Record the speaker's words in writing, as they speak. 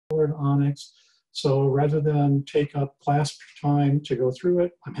in Onyx. So rather than take up class time to go through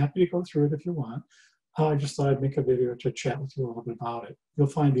it, I'm happy to go through it if you want. I just thought I'd make a video to chat with you a little bit about it. You'll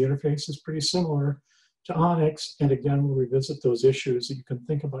find the interface is pretty similar to Onyx, and again, we'll revisit those issues that you can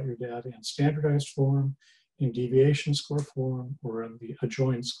think about your data in standardized form, in deviation score form, or in the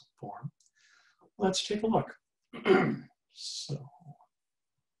adjoint form. Let's take a look.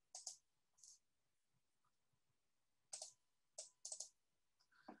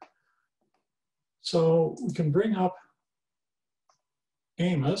 So we can bring up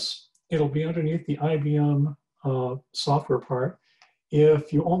Amos. It'll be underneath the IBM software part.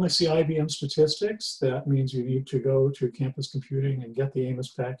 If you only see IBM statistics, that means you need to go to campus computing and get the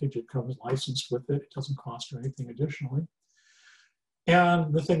Amos package. It comes licensed with it. It doesn't cost you anything additionally.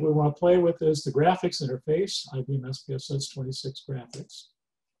 And the thing we want to play with is the graphics interface, IBM SPSS 26 graphics.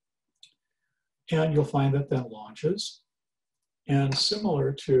 And you'll find that then launches. And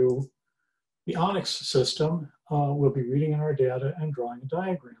similar to the Onyx system, we'll be reading in our data and drawing a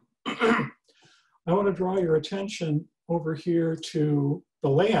diagram. I want to draw your attention over here to the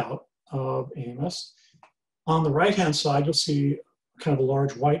layout of Amos. On the right-hand side, you'll see kind of a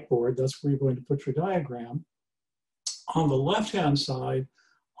large whiteboard. That's where you're going to put your diagram. On the left-hand side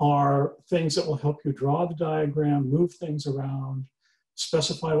are things that will help you draw the diagram, move things around,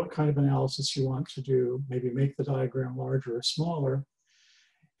 specify what kind of analysis you want to do, maybe make the diagram larger or smaller.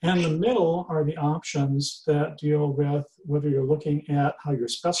 And in the middle are the options that deal with whether you're looking at how you're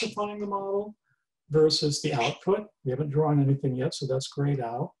specifying the model versus the output. We haven't drawn anything yet, so that's grayed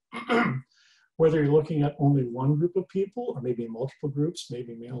out. Whether you're looking at only one group of people or maybe multiple groups,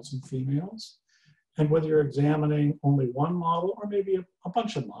 maybe males and females. And whether you're examining only one model or maybe a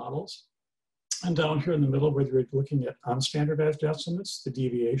bunch of models. And down here in the middle, whether you're looking at unstandardized estimates, the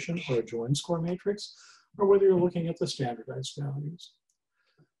deviation or a joint score matrix, or whether you're looking at the standardized values.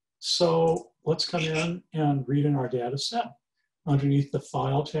 So let's come in and read in our data set. Underneath the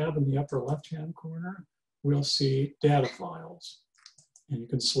File tab in the upper left-hand corner, we'll see Data Files. And you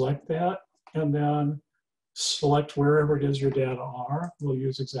can select that and then select wherever it is your data are. We'll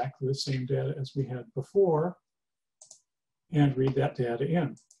use exactly the same data as we had before and read that data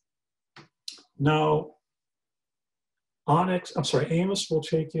in. Now, Amos will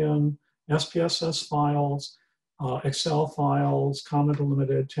take in SPSS files, Excel files, comment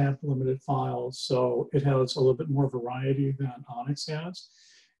limited, tab limited files, so it has a little bit more variety than Onyx has.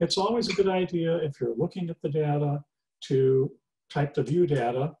 It's always a good idea if you're looking at the data to type the view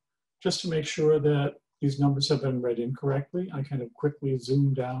data just to make sure that these numbers have been read incorrectly. I kind of quickly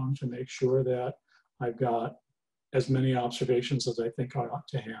zoom down to make sure that I've got as many observations as I think I ought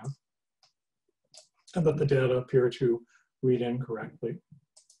to have, and that the data appear to read incorrectly.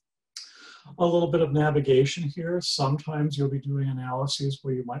 A little bit of navigation here. Sometimes you'll be doing analyses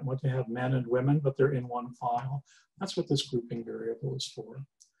where you might want to have men and women, but they're in one file. That's what this grouping variable is for.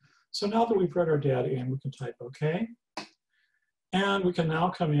 So now that we've read our data in, we can type OK. And we can now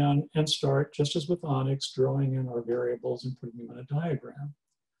come in and start, just as with Onyx, drawing in our variables and putting them in a diagram.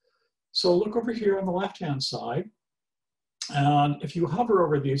 So look over here on the left-hand side. And if you hover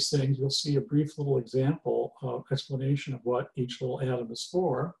over these things, you'll see a brief little example of explanation of what each little atom is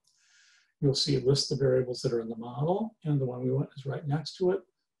for. You'll see it lists the variables that are in the model, and the one we want is right next to it,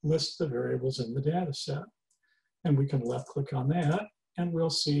 lists the variables in the data set. And we can left click on that, and we'll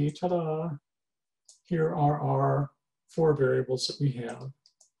see, ta-da, here are our 4 variables that we have.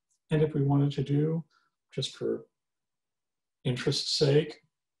 And if we wanted to do, just for interest's sake,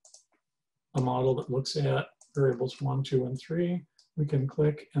 a model that looks at variables 1, 2, and 3, we can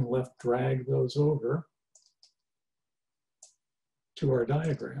click and left drag those over to our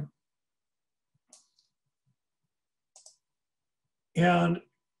diagram. And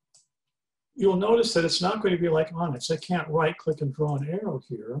you'll notice that it's not going to be like Onyx. I can't right click and draw an arrow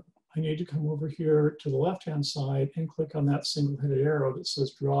here. I need to come over here to the left-hand side and click on that single-headed arrow that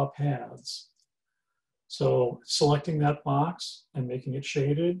says Draw Paths. So selecting that box and making it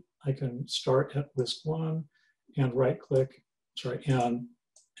shaded, I can start at Whisk 1 and right-click, and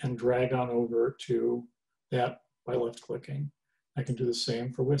drag on over to that by left-clicking. I can do the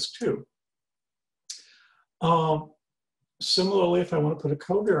same for Whisk 2. Similarly, if I want to put a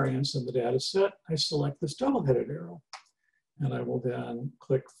covariance in the data set, I select this double-headed arrow. And I will then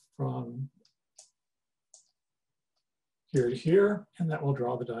click from here to here, and that will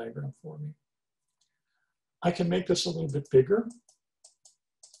draw the diagram for me. I can make this a little bit bigger,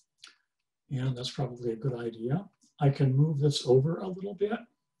 and that's probably a good idea. I can move this over a little bit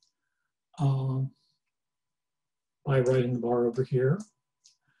by writing the bar over here.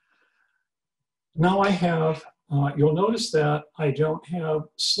 Now I have You'll notice that I don't have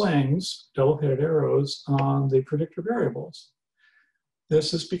slings, double-headed arrows, on the predictor variables.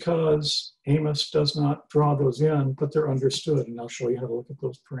 This is because Amos does not draw those in, but they're understood, and I'll show you how to look at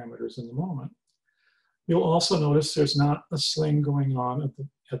those parameters in a moment. You'll also notice there's not a sling going on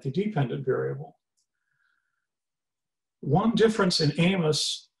at the dependent variable. One difference in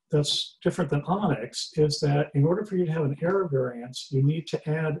Amos that's different than Onyx is that in order for you to have an error variance, you need to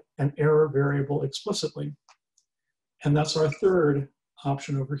add an error variable explicitly. And that's our third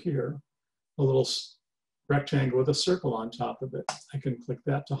option over here, a little rectangle with a circle on top of it. I can click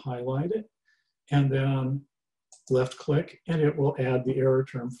that to highlight it, and then left click, and it will add the error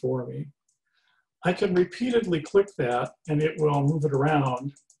term for me. I can repeatedly click that, and it will move it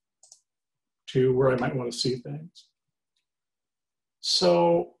around to where I might want to see things.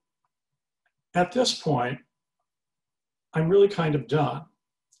 So at this point, I'm really kind of done.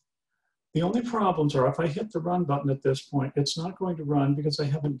 The only problems are if I hit the run button at this point, it's not going to run because I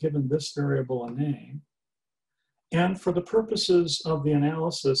haven't given this variable a name. And for the purposes of the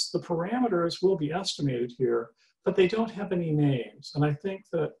analysis, the parameters will be estimated here, but they don't have any names. And I think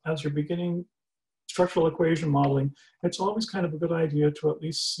that as you're beginning structural equation modeling, it's always kind of a good idea to at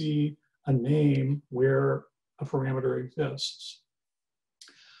least see a name where a parameter exists.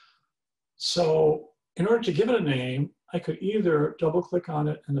 So in order to give it a name, I could either double click on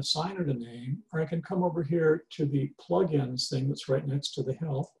it and assign it a name, or I can come over here to the plugins thing that's right next to the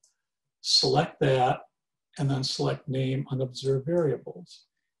help, select that, and then select name unobserved variables.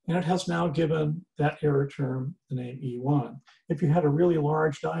 And it has now given that error term the name E1. If you had a really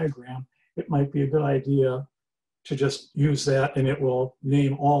large diagram, it might be a good idea to just use that, and it will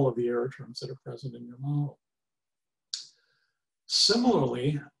name all of the error terms that are present in your model.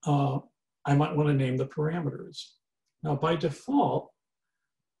 Similarly, I might want to name the parameters. Now, by default,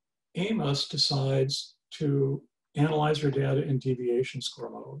 Amos decides to analyze your data in deviation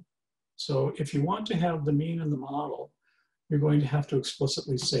score mode. So if you want to have the mean in the model, you're going to have to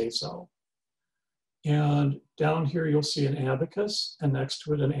explicitly say so. And down here, you'll see an abacus, and next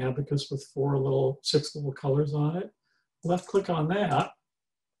to it, an abacus with six little colors on it. Left click on that,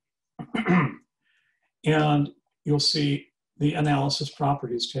 and you'll see the Analysis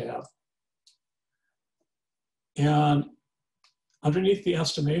Properties tab. And underneath the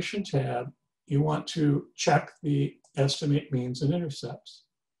Estimation tab, you want to check the Estimate Means and Intercepts.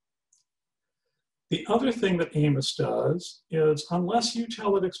 The other thing that Amos does is, unless you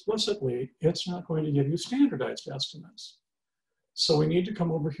tell it explicitly, it's not going to give you standardized estimates. So we need to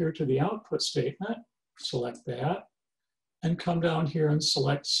come over here to the output statement, select that, and come down here and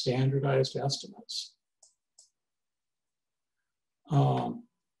select standardized estimates.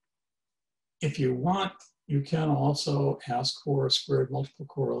 If you want, you can also ask for squared multiple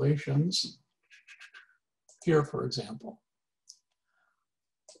correlations here, for example.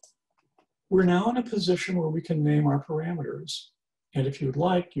 We're now in a position where we can name our parameters. And if you'd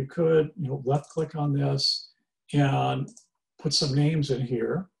like, you could left click on this and put some names in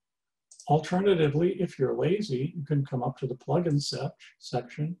here. Alternatively, if you're lazy, you can come up to the plugin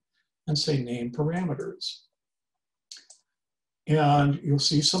section and say name parameters. And you'll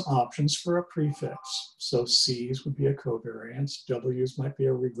see some options for a prefix. So C's would be a covariance, W's might be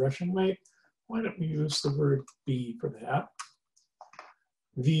a regression weight. Why don't we use the word B for that?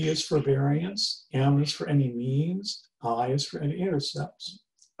 V is for variance, M is for any means, I is for any intercepts.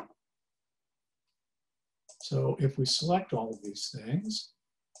 So if we select all of these things,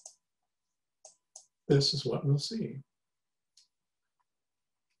 this is what we'll see.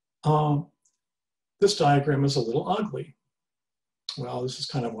 This diagram is a little ugly. Well, this is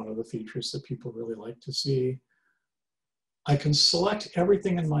kind of one of the features that people really like to see. I can select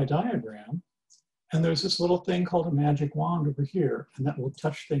everything in my diagram, and there's this little thing called a magic wand over here, and that will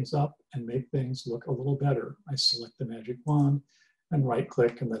touch things up and make things look a little better. I select the magic wand and right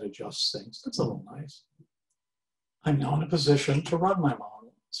click, and that adjusts things. That's a little nice. I'm now in a position to run my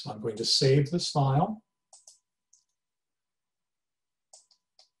model. So I'm going to save this file.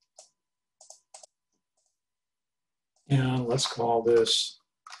 And let's call this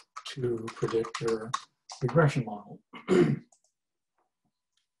two-predictor regression model.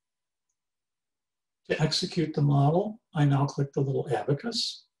 To execute the model, I now click the little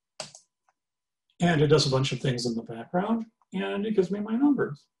abacus, and it does a bunch of things in the background, and it gives me my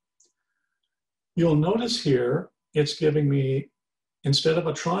numbers. You'll notice here, it's giving me, instead of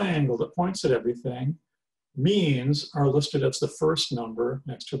a triangle that points at everything, means are listed as the first number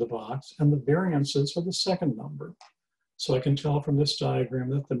next to the box, and the variances are the second number. So I can tell from this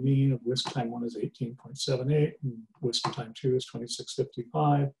diagram that the mean of whisk time 1 is 18.78, and whisk time 2 is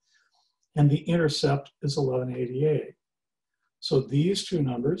 26.55. and the intercept is 1188. So these two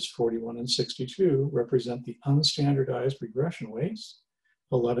numbers, 41 and 62, represent the unstandardized regression weights.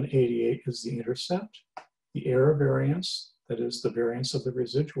 1188 is the intercept. The error variance, that is the variance of the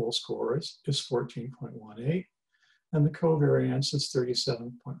residual scores, is 14.18, and the covariance is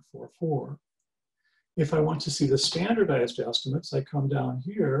 37.44. If I want to see the standardized estimates, I come down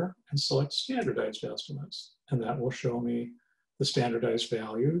here and select standardized estimates, and that will show me the standardized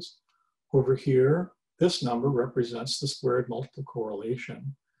values. Over here, this number represents the squared multiple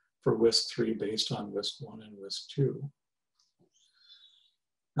correlation for WISC-3 based on WISC-1 and WISC-2.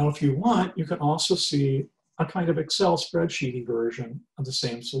 Now, if you want, you can also see a kind of Excel spreadsheety version of the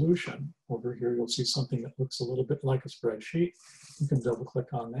same solution. Over here, you'll see something that looks a little bit like a spreadsheet. You can double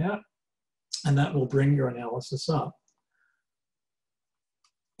click on that, and that will bring your analysis up.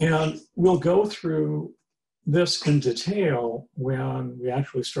 And we'll go through this in detail when we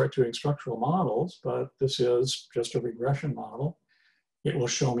actually start doing structural models, but this is just a regression model. It will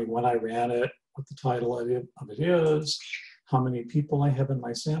show me when I ran it, what the title of it is, how many people I have in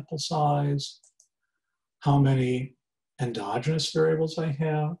my sample size, how many endogenous variables I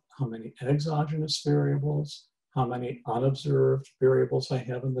have, how many exogenous variables, how many unobserved variables I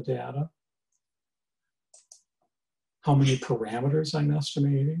have in the data, how many parameters I'm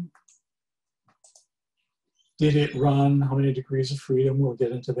estimating. Did it run? How many degrees of freedom? We'll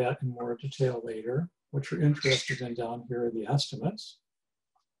get into that in more detail later. What you're interested in down here are the estimates.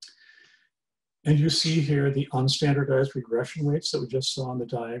 And you see here the unstandardized regression weights that we just saw in the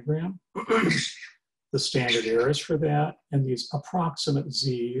diagram, the standard errors for that, and these approximate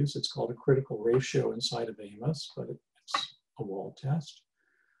z's. It's called a critical ratio inside of Amos, but it's a wall test.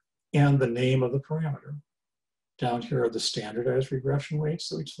 And the name of the parameter. Down here are the standardized regression weights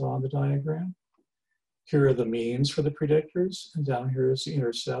that we saw in the diagram. Here are the means for the predictors, and down here is the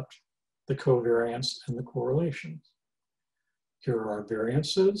intercept, the covariance, and the correlations. Here are our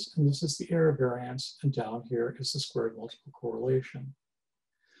variances, and this is the error variance, and down here is the squared multiple correlation.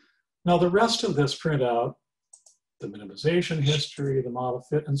 Now the rest of this printout, the minimization history, the model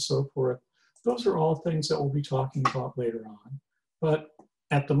fit, and so forth, those are all things that we'll be talking about later on. But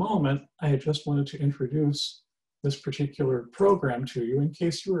at the moment, I just wanted to introduce this particular program to you in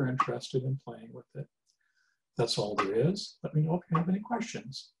case you were interested in playing with it. That's all there is. Let me know if you have any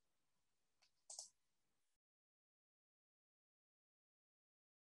questions.